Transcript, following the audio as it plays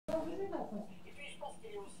Hello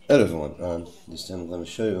everyone, this time I'm going to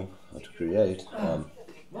show you how to create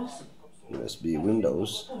USB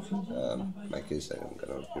Windows. In my case I'm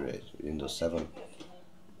going to create Windows 7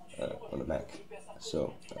 on a Mac.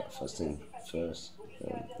 So first thing first,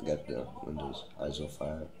 get the Windows ISO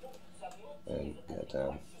file and get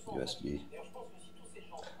USB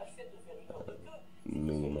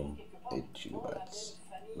minimum 8 gigabytes.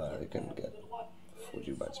 But you can get 4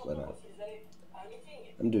 gigabytes, but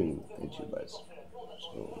I'm doing 8 gigabytes.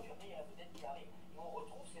 So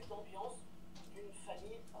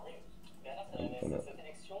I'm gonna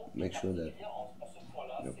make sure that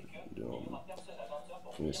the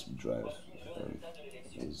USB drive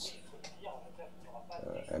is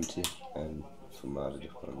empty and formatted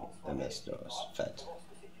on MS-DOS FAT.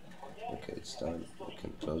 Okay, it's done. We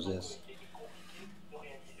can close this,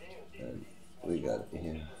 and we got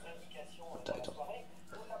here the title.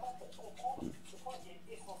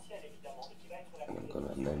 And I'm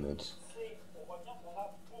gonna name it.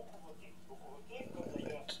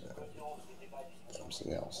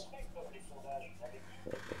 Something else.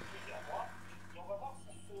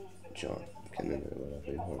 John, you can name it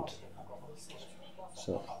whatever you want.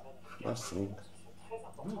 So, last thing,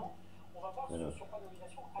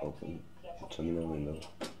 open the terminal window.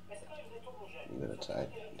 I'm gonna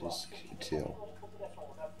type disk util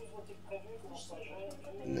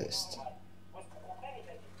list.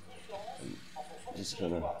 And this is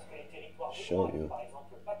gonna show you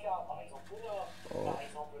all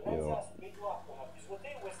your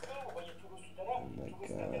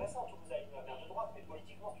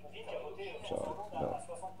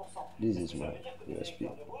this is my USB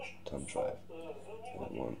thumb drive and I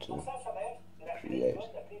want to create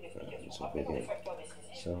this over here.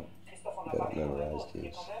 So I'm gonna memorize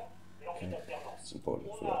this. Okay, it's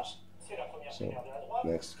important for us. So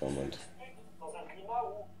next command,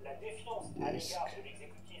 disk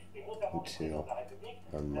util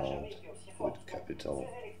amount with capital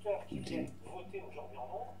D,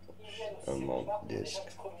 amount disk.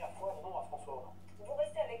 Vous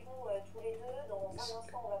restez avec nous tous les deux. Dans un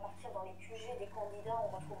instant, on va partir dans les QG des candidats. On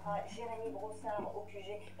retrouvera Jérémy Brossard au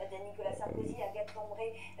QG de Nicolas Sarkozy, Agathe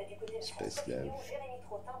Lambré du côté de François Fillon, Jérémy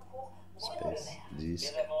Trottin pour Bruno Le Maire.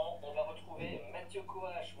 Disk. Évidemment, on va retrouver Mathieu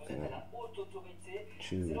Coache. Vous êtes à la haute autorité.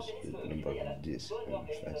 Choose the number of disks and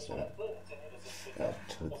faster.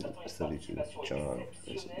 32 John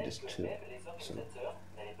is disk 2. So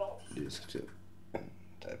disk 2 and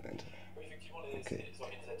type enter. Okay,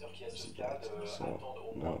 so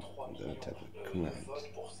now I'm going to type a command,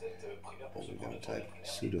 and we're going to type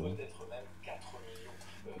sudo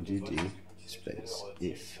dd space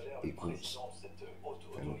if equals,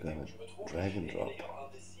 and we're going to drag and drop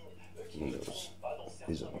Windows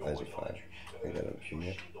ISO file. I got it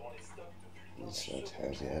here, it's not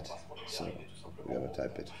has yet, so we're going to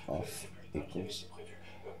type it off equals,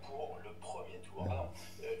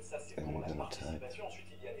 and we're going to type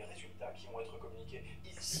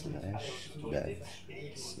 /dev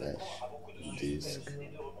 / disk.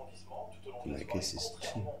 In my case it's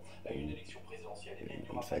 2.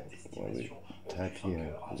 In fact, what we type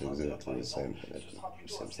here is exactly the same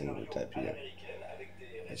thing we type here.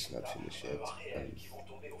 It's not finished yet.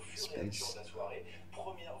 Space.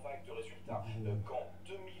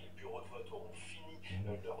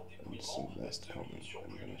 And some last comment,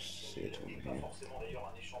 I'm gonna say it over here.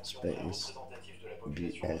 Space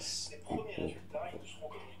BS equal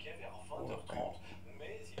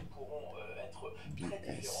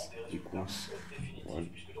BS equals 1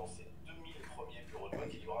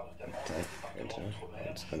 and type enter.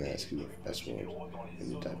 It's gonna ask you a password and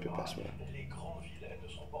you type your password.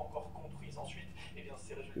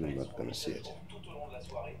 You're not gonna see it,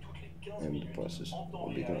 and the process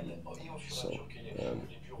will be done. So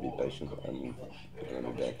be patient, I'm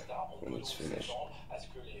gonna be back when it's finished.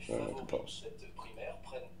 I'm gonna make a pause.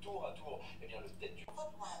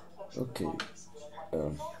 Okay,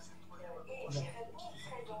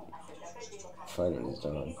 finally it's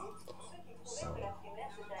done.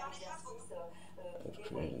 I've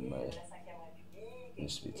created my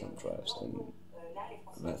USB thumb drives, and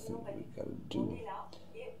nothing we gotta do.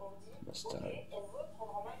 Must start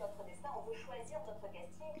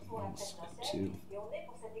to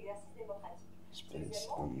space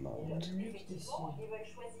amount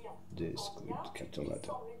disk with capital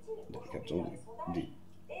letter, then capital D,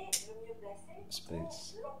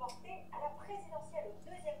 space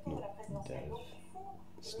no dev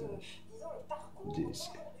 /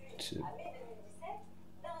 disk 2,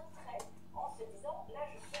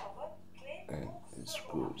 and it's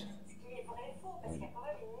good. And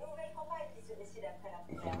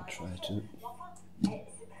I'm gonna try to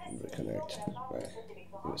reconnect connect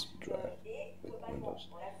my USB drive with Windows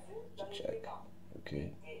to check.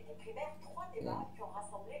 Okay. And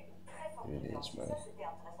here it is, my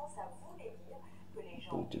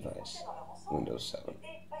boot device, Windows 7.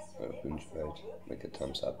 If you enjoyed, make a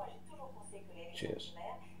thumbs up. Cheers.